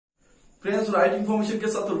Friends, right information के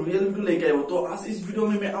साथ real video लेके आए हो। तो आज इस वीडियो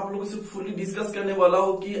में मैं आप लोगों से फुली डिस्कस करने वाला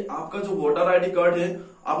हूँ कि आपका जो वोटर आईडी कार्ड है,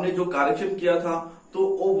 आपने जो करेक्शन किया था, तो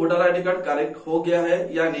वो वोटर आईडी कार्ड करेक्ट हो गया है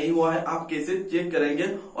या नहीं हुआ है, आप कैसे चेक करेंगे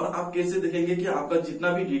और आप कैसे देखेंगे कि आपका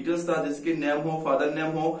जितना भी डिटेल्स था, जैसे कि नेम हो, फादर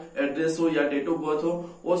नेम हो, एड्रेस हो या डेट ऑफ बर्थ हो,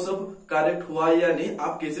 वो सब करेक्ट हुआ है या नहीं,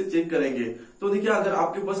 आप कैसे चेक करेंगे। तो देखिए, अगर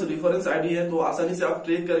आपके पास रेफरेंस आईडी है तो आसानी से आप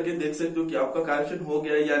ट्रेक करके देख सकते हो कि आपका करेक्शन हो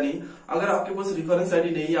गया है या नहीं। अगर आपके पास रेफरेंस आईडी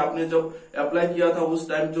नहीं है, आपने जब अप्लाई किया था उस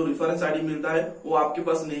टाइम जो रेफरेंस आईडी मिलता है वो आपके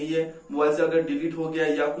पास नहीं है, मोबाइल से अगर डिलीट हो गया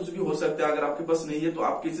या कुछ भी हो सकता है, अगर आपके पास नहीं है तो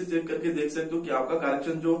आप कैसे चेक करके देख सकते हो कि आपका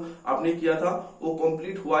करेक्शन जो आपने किया था वो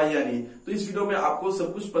कंप्लीट हुआ है या नहीं। तो इस वीडियो में आपको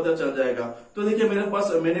सब कुछ पता चल जाएगा। तो देखिए, मेरे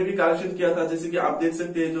पास मैंने भी करेक्शन किया था, जैसे कि आप देख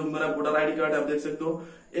सकते हैं जो मेरा वोटर आईडी कार्ड है, आप देख सकते हो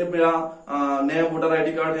ये मेरा नया वोटर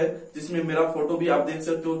आईडी कार्ड है, जिसमें मेरा फोटो भी आप देख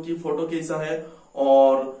सकते हो कि फोटो कैसा है,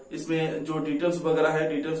 और इसमें जो डिटेल्स वगैरह है,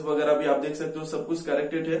 डिटेल्स वगैरह भी आप देख सकते हो, सब कुछ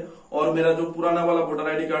करेक्टेड है। और मेरा जो पुराना वाला वोटर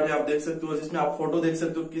आईडी कार्ड है आप देख सकते हो, जिसमें आप फोटो देख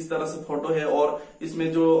सकते हो किस तरह से फोटो है, और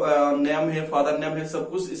इसमें जो नेम है, फादर नेम है, सब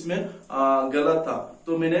कुछ इसमें गलत था।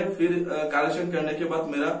 तो मैंने फिर करेक्शन करने के बाद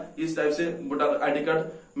मेरा इस टाइप से वोटर आईडी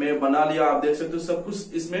कार्ड मैं बना लिया। आप देख सकते हो सब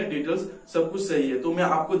कुछ इसमें डिटेल्स सब कुछ सही है। तो मैं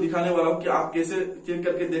आपको दिखाने वाला हूँ कि आप कैसे चेक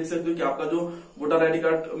करके देख सकते हो कि आपका जो वोटर आईडी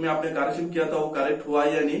कार्ड में आपने करेक्शन किया था वो करेक्ट हुआ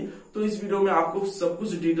है या नहीं। तो इस वीडियो में आपको सब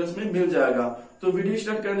कुछ डिटेल्स में मिल जाएगा। तो वीडियो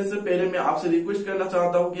स्टार्ट करने से पहले मैं आपसे रिक्वेस्ट करना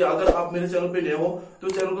चाहता हूँ कि अगर आप मेरे चैनल पे नए हो तो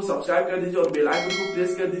चैनल को सब्सक्राइब कर दीजिए और बेल आइकन को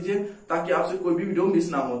प्रेस कर दीजिए, ताकि आपसे कोई भी वीडियो मिस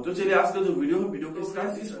ना हो। तो चलिए आज का जो वीडियो है, वीडियो के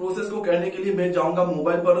स्टार्ट। इस प्रोसेस को करने के लिए मैं जाऊंगा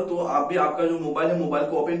मोबाइल पर। तो आप भी आपका जो मोबाइल है, मोबाइल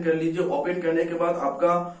को ओपन कर लीजिए। ओपन करने के बाद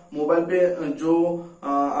आपका मोबाइल पे जो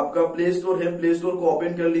आपका प्ले स्टोर है, प्ले स्टोर को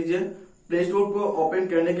ओपन कर लीजिए। प्ले स्टोर को ओपन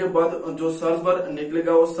करने के बाद जो सर्च बार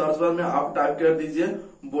निकलेगा, वो सर्च बार में आप टाइप कर दीजिए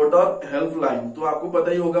वोटर हेल्पलाइन। तो आपको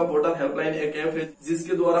पता ही होगा, वोटर हेल्पलाइन एक ऐप है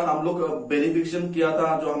जिसके द्वारा हम लोग वेरिफिकेशन किया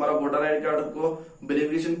था, जो हमारा वोटर आईडी कार्ड को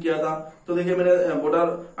वेरिफिकेशन किया था। तो देखिए, मैंने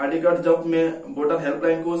वोटर आईडी कार्ड जब मैं वोटर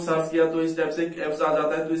हेल्पलाइन को सर्च किया तो इस टाइप से एक एप्स आ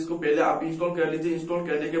जाता है। तो इसको पहले आप इंस्टॉल कर लीजिए। इंस्टॉल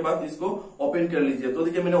करने के बाद इसको ओपन कर लीजिए। तो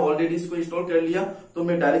देखिए, मैंने ऑलरेडी इसको इंस्टॉल कर लिया, तो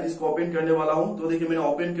मैं डायरेक्ट इसको ओपन करने वाला हूँ। तो देखिए, मैंने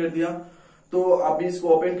ओपन कर दिया। तो आप भी इसको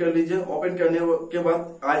ओपन कर लीजिए। ओपन करने के बाद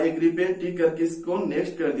आई एग्री पे टिक करके इसको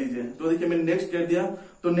नेक्स्ट कर दीजिए। तो देखिए, मैंने नेक्स्ट कर दिया।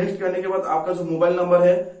 तो नेक्स्ट करने के बाद आपका जो मोबाइल नंबर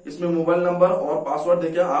है, इसमें मोबाइल नंबर और पासवर्ड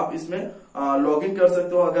देखिए आप इसमें लॉगिन कर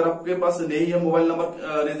सकते हो। अगर आपके पास नहीं है, मोबाइल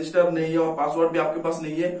नंबर रजिस्टर नहीं है और पासवर्ड भी आपके पास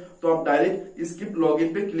नहीं है, तो आप डायरेक्ट स्किप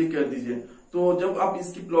लॉगिन पे क्लिक कर दीजिए। तो जब आप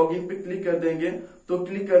स्किप लॉगिन पे क्लिक कर देंगे, तो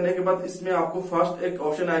क्लिक करने के बाद इसमें आपको फर्स्ट एक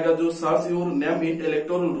ऑप्शन आएगा जो search your name in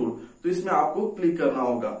electoral rule. तो इसमें आपको क्लिक करना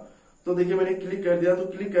होगा। तो देखिए, मैंने क्लिक कर दिया। तो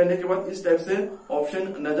क्लिक करने के बाद इस टाइप से ऑप्शन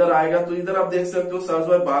नजर आएगा। तो इधर आप देख सकते हो search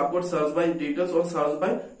by barcode, search by details और सर्च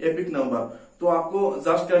बाय एपिक नंबर। तो आपको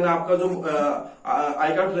जस्ट करना है, आपका जो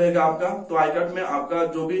आई कार्ड रहेगा आपका, तो आई कार्ड में आपका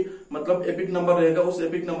जो भी मतलब एपिक नंबर रहेगा, उस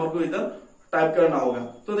एपिक नंबर को इधर टाइप करना होगा।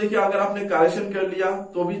 तो देखिए, अगर आपने करेक्शन कर लिया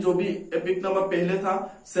तो भी जो भी एपिक नंबर पहले था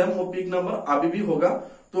सेम एपिक नंबर अभी भी होगा।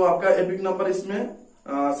 तो आपका एपिक नंबर इसमें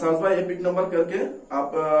सर्च बाय एपिक नंबर करके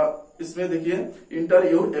आप इसमें देखिए इंटर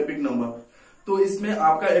योर एपिक नंबर। तो इसमें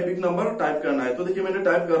आपका एपिक नंबर टाइप करना है। तो देखिए, मैंने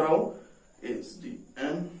टाइप कर रहा हूँ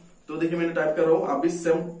HDN। तो देखिए, मैंने टाइप कर रहा हूँ। आप भी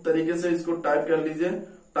सेम तरीके से इसको टाइप कर लीजिए।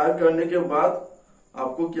 टाइप करने के बाद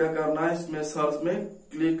आपको क्या करना है, इसमें सर्च में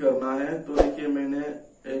क्लिक करना है। तो देखिए, मैंने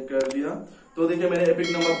एक कर दिया। तो देखिए, मैंने एपिक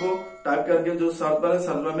नंबर को टाइप करके जो सर्च बार है,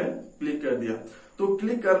 सर्च बार में क्लिक कर दिया। तो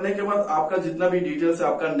क्लिक करने के बाद आपका जितना भी डिटेल्स है,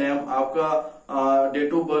 आपका नेम, आपका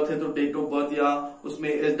डेट ऑफ बर्थ है तो डेट ऑफ बर्थ, या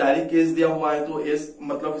उसमें डायरेक्ट केस दिया हुआ है तो एज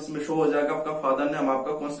मतलब इसमें शो हो जाएगा। आपका फादर नेम,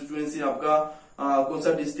 आपका कॉन्स्टिट्यूएंसी, आपका कौन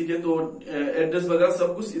सा डिस्ट्रिक्ट है, तो एड्रेस वगैरह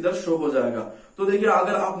सब कुछ इधर शो हो जाएगा। तो देखिए,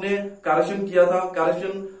 अगर आपने करेक्शन किया था,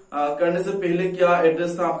 करेक्शन करने से पहले क्या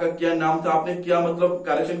एड्रेस था आपका, क्या नाम था, आपने क्या मतलब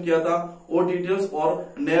करेक्शन किया था, वो डिटेल्स,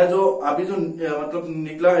 और नया जो अभी जो मतलब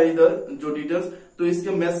निकला है इधर जो डिटेल्स, तो इसके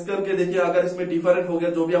मैच करके देखिए, अगर इसमें डिफरेंट हो गया,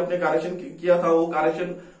 जो भी आपने करेक्शन किया था वो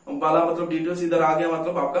करेक्शन वाला मतलब डिटेल्स इधर आ गया,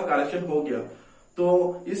 मतलब आपका करेक्शन हो गया।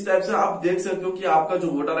 तो इस टाइप से आप देख सकते हो कि आपका जो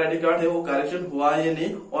वोटर आईडी कार्ड है वो करेक्शन हुआ है या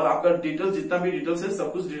नहीं, और आपका डिटेल्स जितना भी डिटेल्स है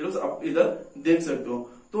सब कुछ डिटेल्स आप इधर देख सकते हो।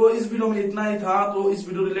 तो इस वीडियो में इतना ही था। तो इस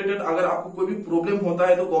वीडियो रिलेटेड अगर आपको कोई भी प्रॉब्लम होता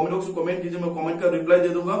है तो कमेंट बॉक्स में कमेंट कीजिए, मैं कमेंट का रिप्लाई दे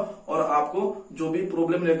दूंगा और आपको जो भी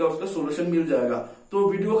प्रॉब्लम रहेगा उसका सोल्यूशन मिल जाएगा। तो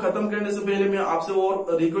वीडियो खत्म करने से पहले मैं आपसे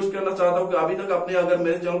और रिक्वेस्ट करना चाहता हूँ कि अभी तक आपने अगर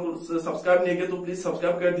मेरे चैनल को सब्सक्राइब नहीं किया तो प्लीज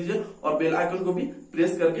सब्सक्राइब कर दीजिए और बेल आइकन को भी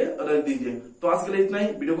प्रेस करके रख दीजिए। तो आज के लिए इतना ही,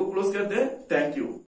 वीडियो को क्लोज करते हैं। Thank you.